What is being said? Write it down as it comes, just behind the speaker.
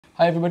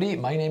Hi everybody,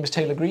 my name is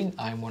Taylor Green.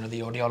 I'm one of the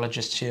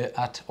audiologists here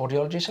at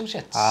Audiology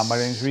Associates. My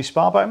name is Rhys,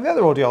 Barber. I'm the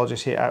other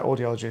audiologist here at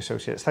Audiology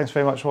Associates. Thanks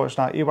very much for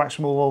watching our earwax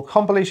removal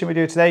compilation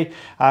video today.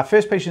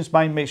 First patient's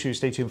mine. Make sure you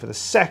stay tuned for the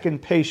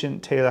second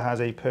patient. Taylor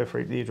has a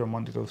perforated eardrum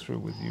one to go through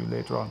with you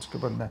later on. It's a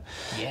good one there.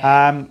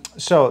 Yeah.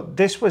 So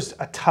this was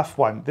a tough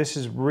one. This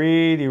is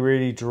really,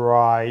 really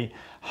dry,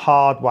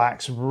 hard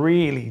wax,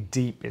 really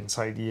deep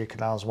inside the ear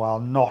canal as well.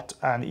 Not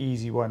an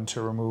easy one to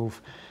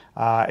remove.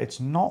 It's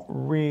not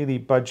really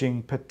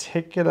budging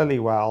particularly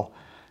well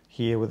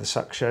here with the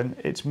suction.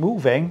 It's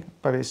moving,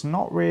 but it's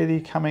not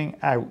really coming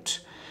out.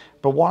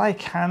 But what I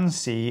can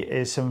see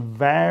is some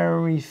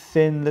very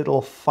thin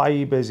little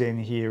fibers in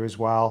here as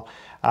well,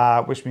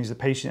 which means the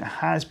patient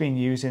has been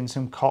using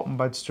some cotton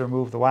buds to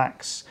remove the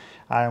wax.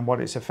 And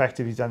what it's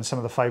effectively done, some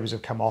of the fibers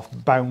have come off,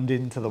 bound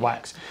into the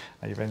wax,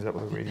 and you've ended up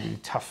with a really, really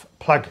tough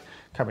plug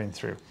coming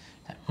through.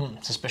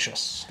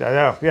 Suspicious. I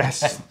know,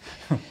 yes.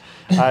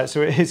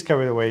 So it is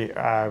coming away,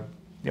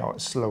 you know,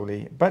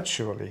 slowly but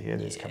surely.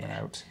 It is coming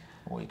out.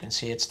 Oh, you can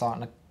see it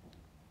starting to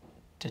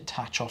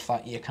detach off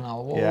that ear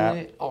canal wall.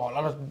 Yeah. Oh, a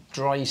lot of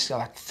dry,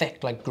 like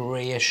thick, like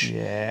greyish,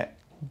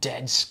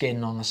 dead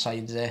skin on the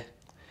sides there.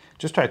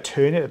 Just try to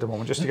turn it at the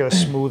moment, just to get a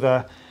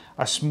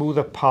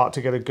smoother part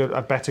to get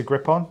a better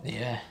grip on.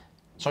 Yeah.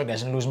 Sorry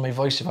guys, I'm losing my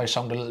voice if I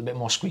sound a little bit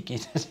more squeaky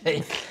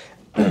today.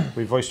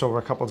 We voiced over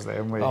a couple today,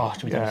 haven't we? Oh,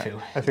 we've done a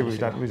few. I think we've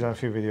done a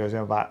few videos in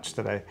a batch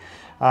today.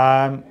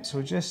 So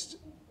we're just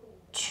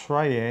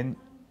trying.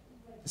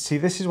 See,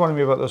 this is one of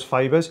me about those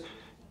fibers.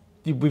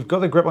 We've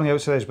got the grip on the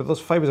outside edge, but those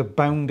fibers are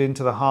bound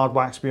into the hard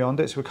wax beyond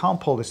it, so we can't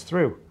pull this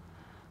through.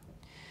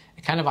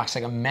 It kind of acts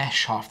like a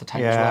mesh half the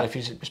time as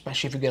well,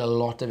 especially if you get a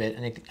lot of it,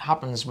 and it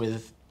happens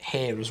with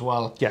hair as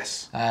well.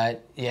 Yes.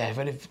 Yeah,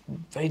 very,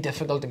 very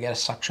difficult to get a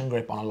suction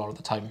grip on a lot of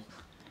the time.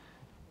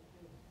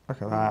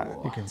 Look at that.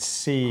 Whoa. You can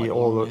see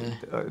all the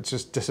it's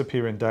just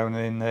disappearing down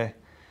in there.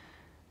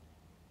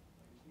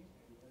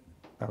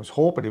 I was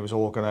hoping it was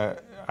all going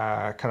to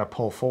kind of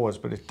pull forwards,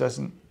 but it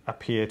doesn't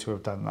appear to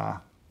have done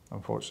that,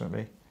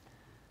 unfortunately.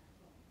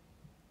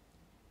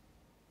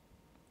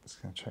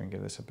 Just going to try and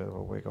give this a bit of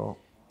a wiggle.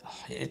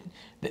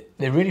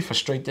 They're really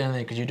frustrating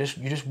because you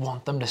just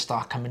want them to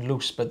start coming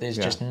loose, but there's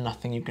just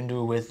nothing you can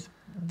do with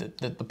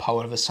the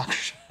power of the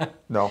suction.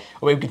 No.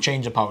 Well, we can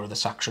change the power of the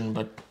suction,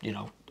 but you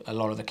know, a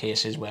lot of the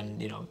cases when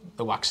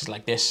the wax is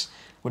like this,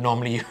 we're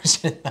normally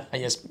using the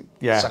highest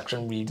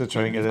suction we to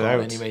try and get it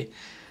out anyway.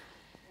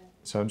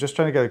 So I'm just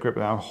trying to get a grip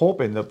now. I'm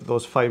hoping that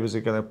those fibers are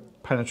going to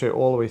penetrate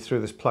all the way through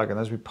this plug, and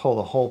as we pull,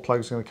 the whole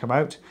plug's going to come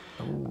out.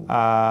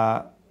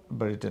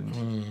 But it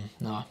didn't.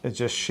 No. It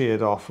just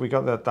sheared off. We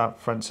got that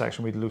front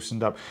section we'd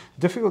loosened up.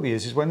 The difficulty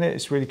is when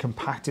it's really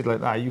compacted like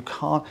that,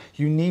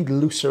 you need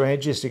looser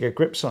edges to get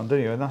grips on,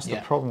 don't you? And that's the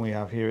problem we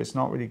have here. It's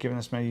not really giving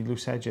us many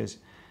loose edges.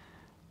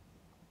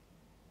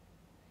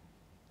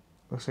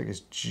 Looks like it's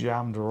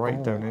jammed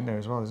right down in there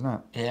as well, isn't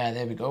it? Yeah,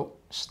 there we go.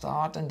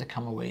 Starting to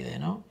come away there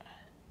now.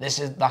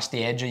 That's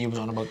the edge you was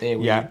on about there.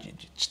 Where you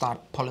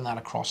start pulling that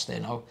across there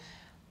now.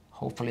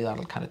 Hopefully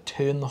that'll kind of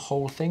turn the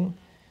whole thing.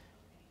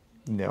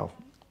 No.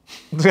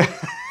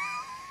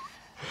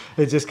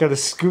 It just kind of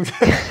scooted.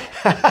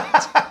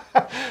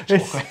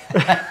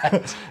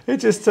 It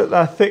just took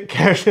that thick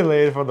keratin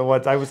layer from the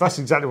one. That's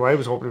exactly what I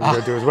was hoping it was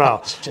going to do as well.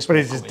 But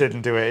it just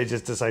didn't do it. It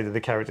just decided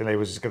the keratin layer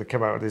was just going to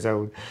come out on its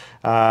own.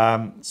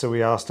 So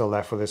we are still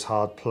left with this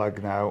hard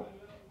plug now.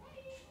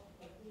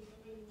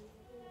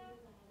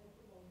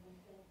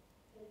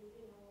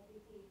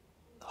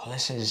 Oh,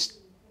 you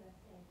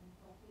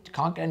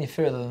can't get any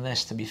further than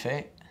this, to be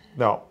fair.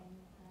 No.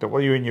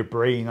 Well, you're in your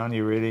brain, aren't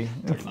you, really?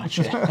 Pretty much,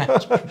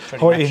 yeah.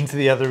 Point into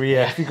the other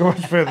ear if you go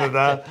much further than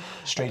that.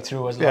 Straight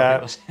through, as a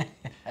lot of people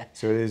say.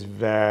 So it is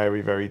very,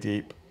 very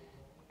deep.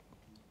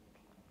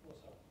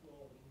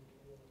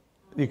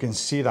 You can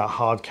see that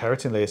hard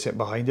keratin layer sitting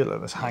behind it, like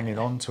that's hanging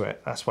on to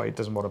it. That's why it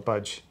doesn't want to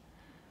budge.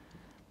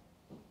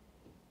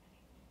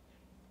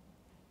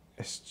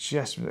 It's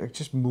just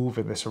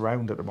moving this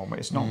around at the moment.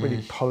 It's not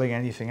really pulling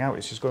anything out.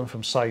 It's just going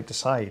from side to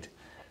side.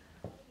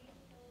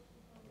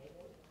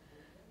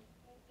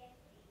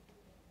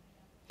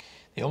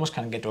 They almost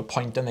kind of get to a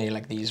point, don't they,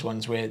 like these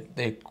ones where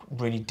they're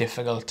really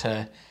difficult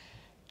to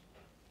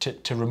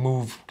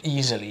remove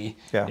easily.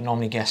 Yeah. You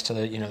normally get to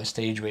the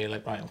stage where you're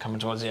like, right, I'm coming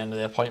towards the end of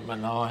the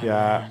appointment now.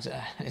 Yeah.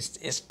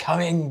 It's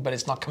coming, but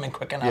it's not coming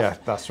quick enough. Yeah,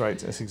 that's right.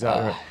 That's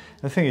exactly right.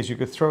 The thing is, you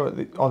could throw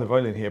the olive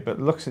oil in here, but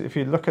if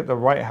you look at the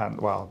right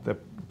hand, well, the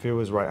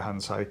viewer's right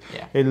hand side,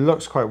 it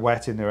looks quite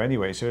wet in there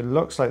anyway. So it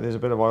looks like there's a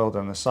bit of oil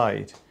down the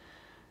side.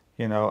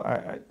 You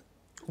know,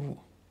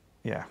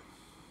 yeah.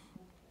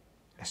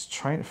 It's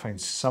trying to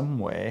find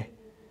somewhere.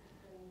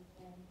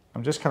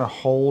 I'm just kind of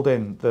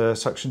holding the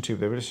suction tube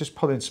there, but it's just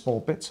pulling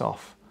small bits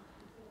off.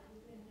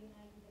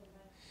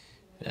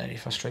 Very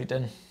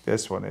frustrating.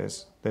 This one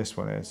is. This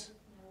one is.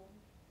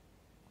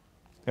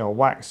 You know,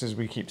 wax, as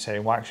we keep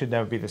saying, wax should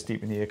never be this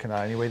deep in the ear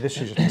canal anyway. This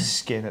is just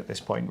skin at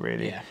this point,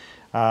 really. Yeah.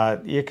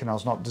 The ear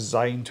canal's not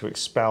designed to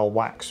expel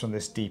wax from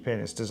this deep in.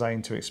 It's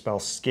designed to expel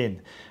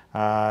skin.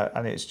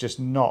 And it's just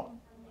not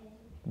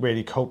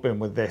really coping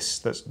with this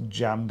that's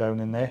jammed down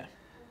in there.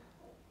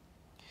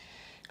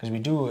 Because we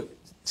do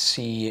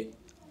see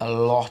a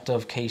lot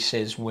of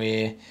cases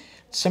where,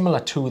 similar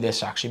to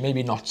this actually,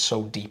 maybe not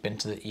so deep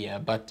into the ear,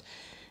 but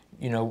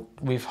you know,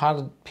 we've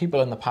had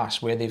people in the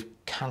past where they've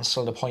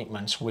cancelled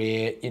appointments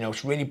where, you know,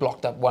 it's really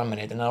blocked up 1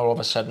 minute and then all of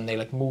a sudden they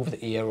like move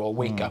the ear or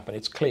wake up and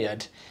it's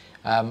cleared.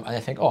 And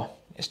they think, oh,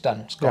 it's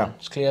done, it's gone,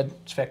 it's cleared,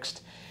 it's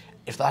fixed.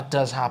 If that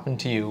does happen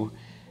to you,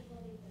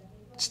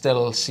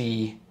 still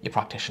see your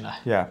practitioner.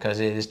 Yeah.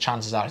 Because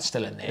chances are it's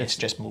still in there, it's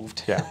just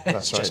moved. Yeah,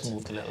 that's it's just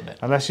moved a little bit.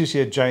 Unless you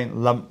see a giant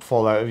lump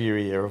fall out of your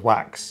ear of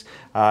wax,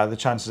 the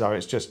chances are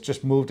it's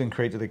just moved and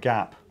created a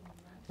gap.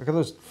 Look at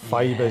those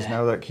fibres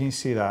now, can you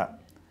see that?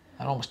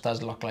 It almost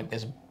does look like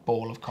there's a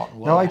ball of cotton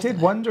wool. No, I did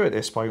wonder at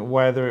this point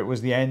whether it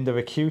was the end of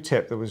a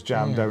Q-tip that was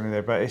jammed down in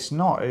there, but it's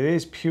not. It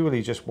is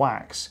purely just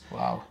wax.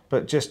 Wow.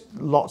 But just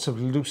lots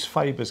of loose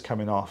fibres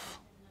coming off.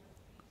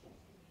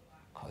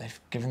 God, they've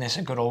given this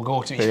a good old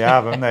go to. They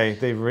have, haven't they?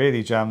 They've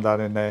really jammed that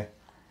in there.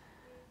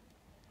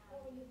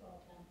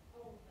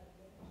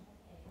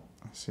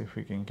 Let's see if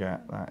we can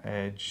get that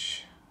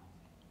edge.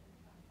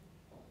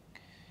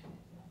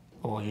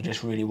 Or you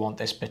just really want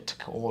this bit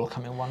to all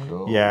come in one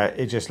go? Yeah,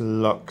 it just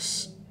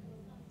looks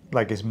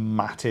like it's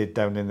matted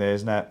down in there,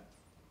 isn't it?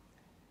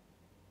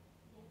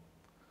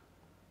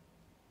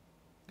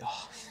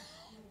 Oh.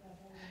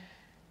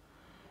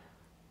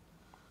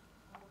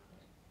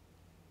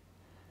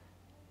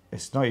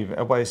 It's not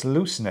even, well, it's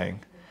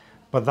loosening,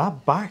 but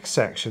that back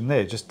section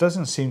there just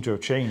doesn't seem to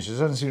have changed. It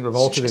doesn't seem to have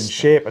altered in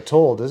shape at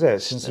all, does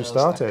it, since we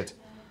started? Stuck.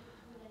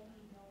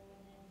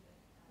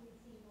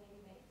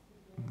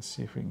 Let's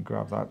see if we can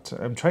grab that.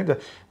 I'm trying to,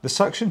 the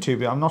suction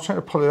tube, I'm not trying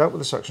to pull it out with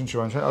the suction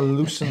tube, I'm trying to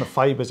loosen the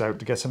fibres out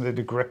to get something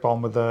to grip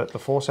on with the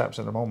forceps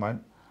at the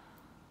moment.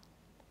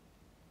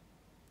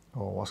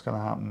 Oh, what's going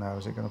to happen now?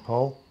 Is it going to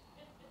pull?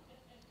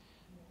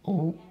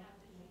 Oh,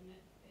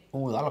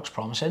 oh, that looks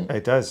promising.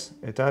 It does,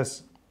 it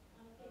does.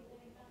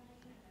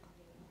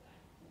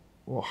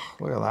 Oh,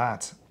 look at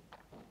that.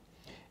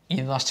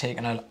 Either that's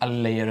taken a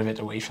layer of it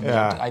away from me.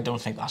 I don't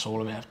think that's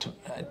all of it.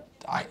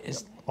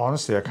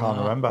 Honestly, I can't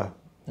remember.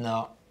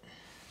 No.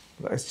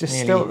 It's just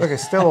still, look,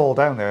 it's still all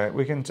down there.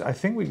 We can, I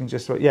think we can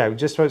just, yeah, we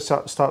just about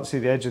start to see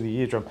the edge of the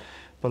eardrum.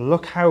 But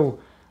look how,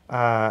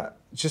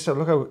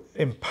 look how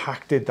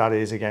impacted that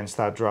is against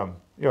that drum.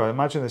 You know,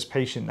 imagine this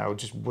patient now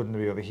just wouldn't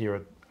be able to hear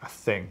a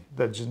thing.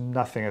 There's just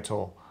nothing at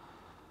all.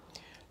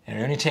 And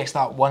it only takes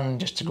that one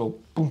just to go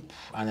boom,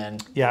 and then,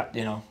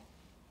 you know,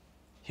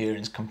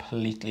 hearing's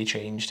completely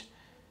changed.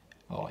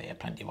 Oh yeah,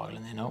 plenty of oil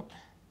in there now.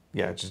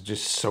 Yeah,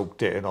 just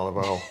soaked it in olive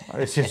oil.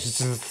 It's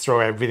just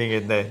throw everything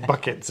in there,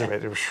 buckets of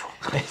it.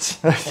 It's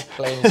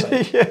plain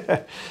sight.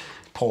 Yeah.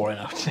 Pouring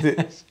out.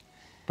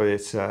 But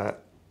it's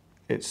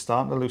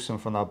starting to loosen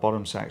from that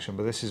bottom section,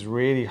 but this is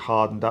really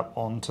hardened up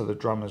onto the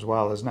drum as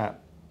well, isn't it?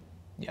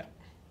 Yeah.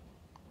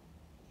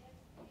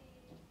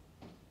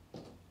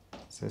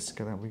 So it's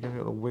gonna, we're gonna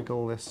be able to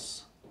wiggle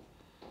this.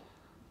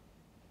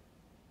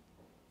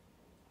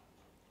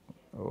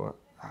 Oh,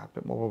 a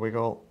bit more of a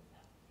wiggle.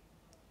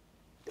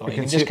 Oh, you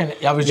can just kind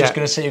of, I was just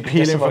going to say, you can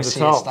just about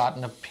see it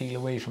starting to peel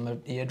away from the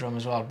eardrum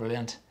as well.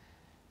 Brilliant.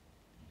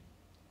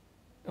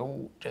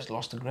 Oh, just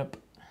lost the grip.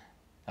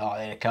 Oh,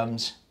 there it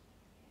comes.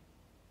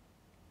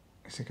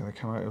 Is it going to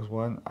come out as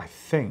one? I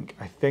think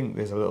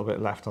there's a little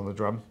bit left on the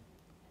drum.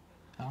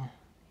 Oh.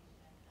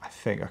 I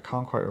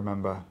can't quite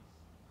remember.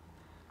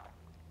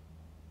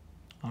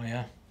 Oh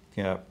yeah.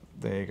 Yeah,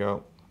 there you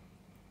go.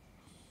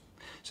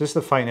 So this is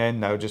the fine end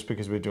now, just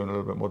because we're doing a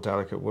little bit more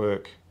delicate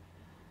work.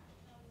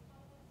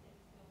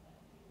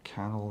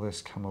 Can all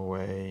this come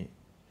away?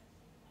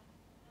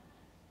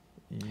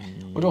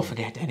 Well, don't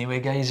forget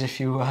anyway, guys. If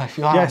you are,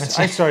 yes,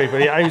 I'm sorry,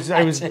 buddy. I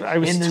was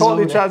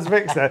totally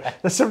transfixed there.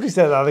 There's somebody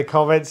said that in the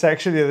comment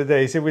section the other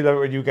day. Said we love it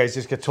when you guys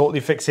just get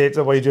totally fixated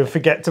on what you do and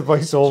forget to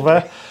voice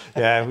over.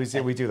 Yeah,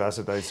 we do that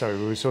sometimes. Sorry,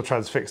 we were so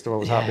transfixed on what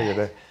was happening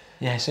there.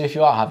 Yeah, so if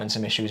you are having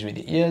some issues with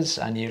your ears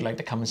and you'd like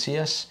to come and see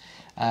us,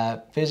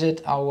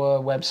 visit our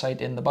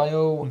website in the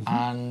bio,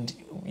 and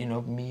you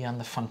know, me and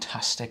the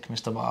fantastic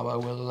Mr. Barber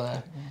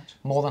will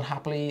more than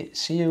happily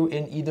see you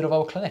in either of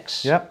our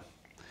clinics. Yep.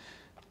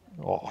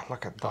 Oh,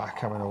 look at that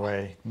coming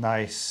away.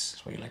 Nice.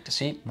 That's what you like to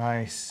see.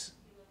 Nice.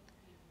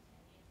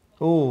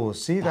 Oh,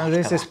 see, now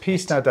there's this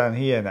piece now down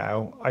here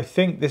now. I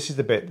think this is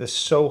the bit that's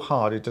so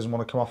hard it doesn't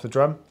want to come off the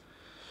drum.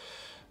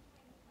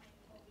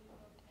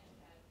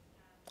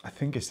 I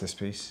think it's this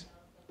piece.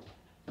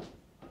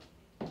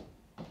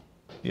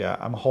 Yeah,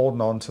 I'm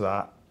holding on to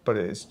that, but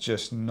it's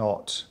just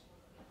not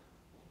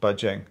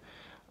budging.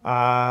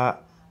 I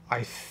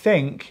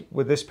think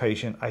with this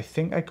patient, I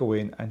think I go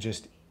in and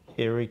just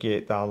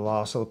irrigate that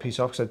last little piece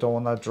off because I don't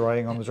want that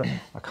drying on the drum.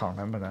 I can't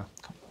remember now.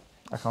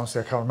 I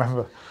can't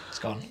remember. It's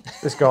gone.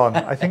 It's gone.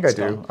 I think I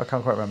do. Gone. I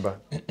can't quite remember.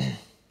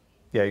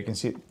 Yeah, you can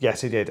see.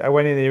 Yes, I did. I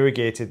went in and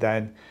irrigated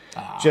then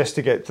just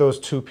to get those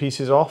two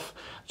pieces off,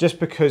 just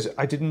because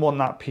I didn't want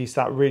that piece,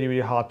 that really,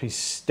 really hard piece,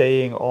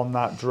 staying on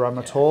that drum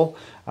at all.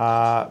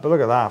 But look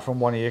at that, from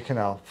one ear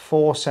canal,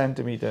 4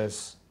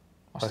 centimeters.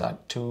 What's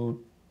that?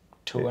 2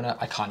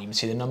 I can't even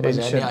see the numbers.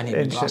 I need my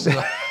inch, glasses.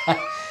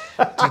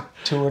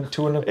 two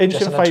and inch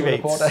just and under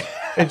 5/8.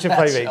 Inch and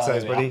 5/8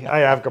 size, buddy. I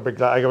have got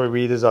I got my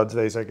readers on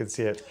today, so I can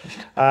see it.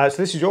 So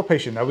this is your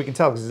patient now. We can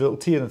tell because there's a little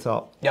T in the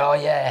top. Oh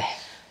yeah,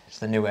 it's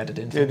the new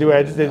editing. The new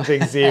editing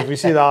thing. See, if we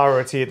see the R or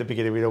a T at the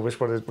beginning, we know which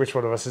one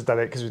of us has done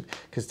it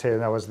because Taylor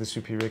now has the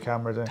superior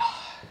camera.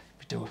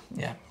 We do,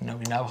 yeah. No,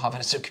 we now have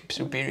a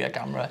superior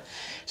camera.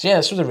 So yeah,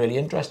 this was a really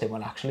interesting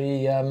one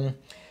actually.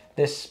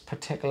 This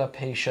particular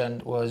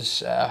patient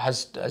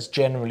has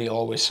generally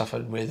always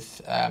suffered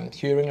with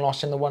hearing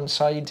loss in the one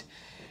side.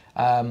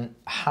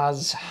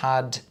 Has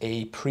had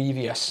a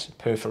previous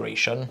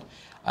perforation,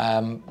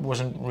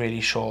 wasn't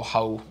really sure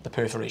how the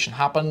perforation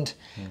happened,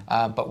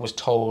 but was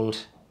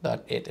told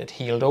that it had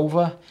healed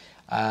over.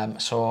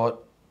 So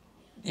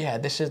yeah,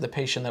 this is the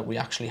patient that we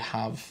actually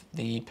have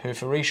the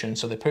perforation.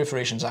 So the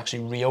perforation's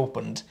actually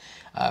reopened,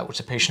 which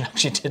the patient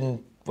actually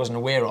wasn't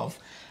aware of.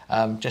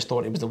 Just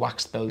thought it was the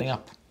wax building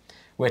up,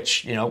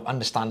 which, you know,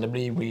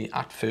 understandably we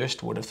at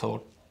first would have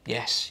thought,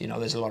 yes, you know,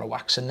 there's a lot of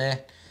wax in there.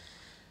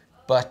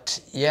 But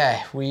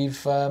yeah,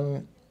 we've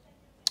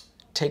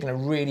taken a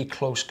really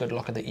close good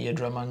look at the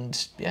eardrum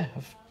and yeah,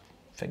 have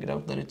figured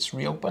out that it's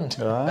reopened.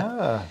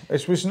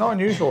 It's not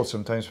unusual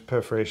sometimes for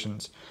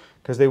perforations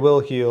because they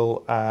will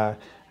heal.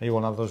 You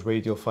won't have those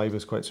radial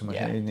fibres quite so much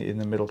in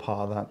the middle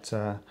part of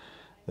that.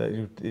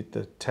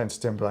 The tense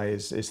tympani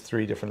is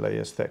 3 different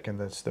layers thick, and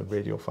that's the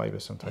radial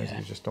fibres. Sometimes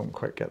you just don't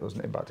quite get those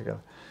knitted back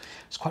together.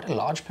 It's quite a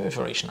large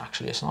perforation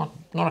actually. It's not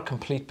a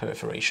complete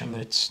perforation,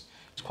 but it's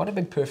quite a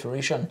big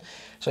perforation.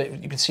 So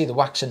you can see the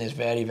wax in is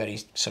very,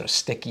 very sort of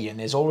sticky, and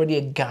there's already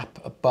a gap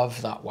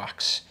above that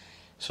wax.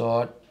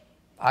 So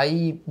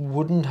I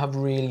wouldn't have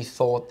really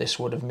thought this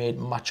would have made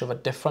much of a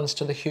difference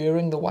to the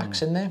hearing, the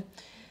wax in there,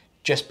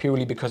 just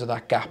purely because of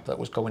that gap that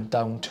was going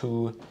down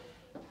to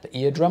the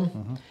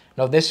eardrum.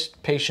 Now this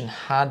patient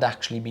had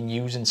actually been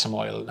using some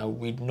oil. Now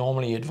we'd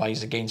normally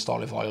advise against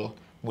olive oil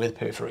with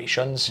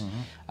perforations.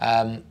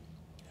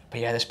 But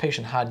yeah, this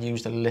patient had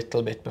used a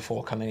little bit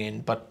before coming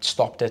in, but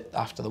stopped it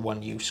after the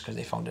one use because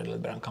they found it a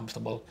little bit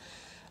uncomfortable.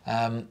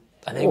 And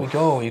there we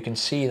go. You can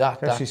see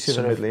that. Actually see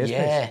the middle ear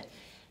space.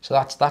 So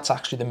that's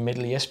actually the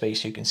middle ear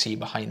space you can see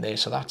behind there.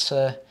 So that's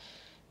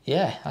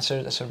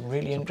that's a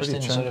really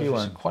interesting sort of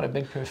one. Quite a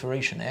big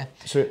perforation there.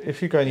 So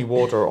if you got any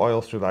water or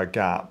oil through that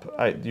gap,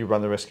 you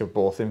run the risk of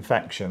both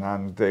infection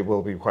and they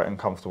will be quite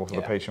uncomfortable for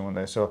the patient when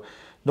they're so.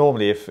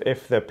 Normally,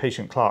 if the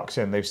patient clerks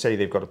in, they say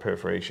they've got a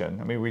perforation.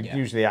 I mean, we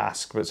usually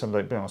ask, but some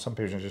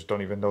patients just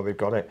don't even know they've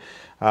got it.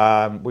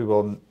 We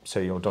will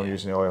say, don't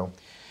use any oil.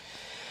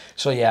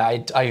 So yeah,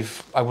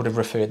 I would have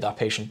referred that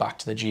patient back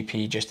to the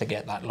GP just to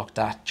get that looked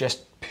at,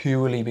 just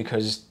purely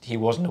because he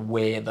wasn't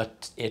aware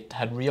that it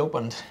had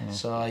reopened.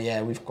 So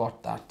yeah, we've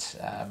got that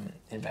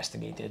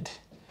investigated.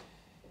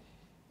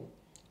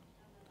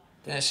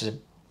 This is a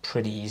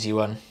pretty easy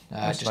one.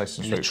 Just nice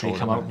and literally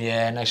come out,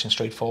 nice and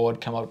straightforward,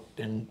 come out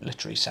in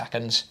literally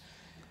seconds.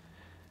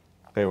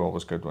 They were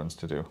always good ones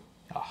to do.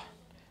 Oh,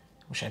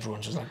 wish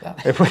everyone's was like that.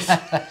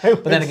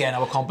 But then again,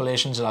 our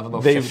compilations will have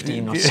about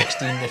 15 or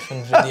 16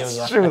 different videos.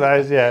 That's true, that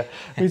is, yeah.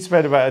 We'd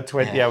spend about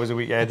 20 hours a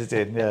week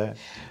editing, yeah.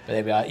 But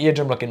there we are,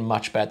 eardrum looking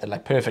much better,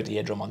 like perfect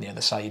eardrum on the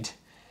other side. So,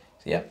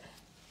 yeah.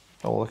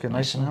 All looking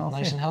nice and healthy.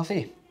 Nice and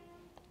healthy.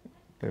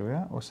 There we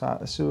are. What's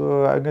that?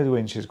 So I'm going to do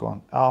inches. Go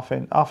on. Half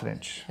an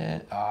inch.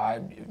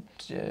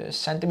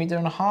 Centimetre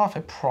and a half.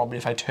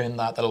 If I turned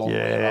that the long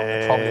way around,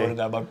 I probably would have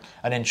got about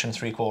 1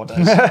 3/4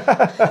 inches.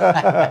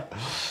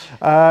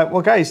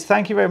 Well, guys,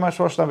 thank you very much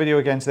for watching that video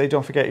again today.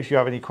 Don't forget, if you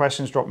have any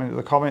questions, drop them into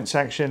the comment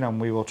section, and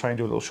we will try and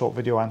do a little short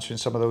video answering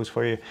some of those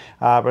for you.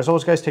 But as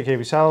always, guys, take care of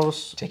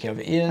yourselves. Take care of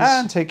your ears.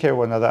 And take care of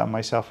one another, and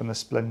myself and the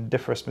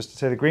splendiferous Mr.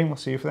 Taylor Green. We'll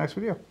see you for the next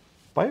video.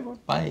 Bye, everyone.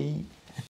 Bye.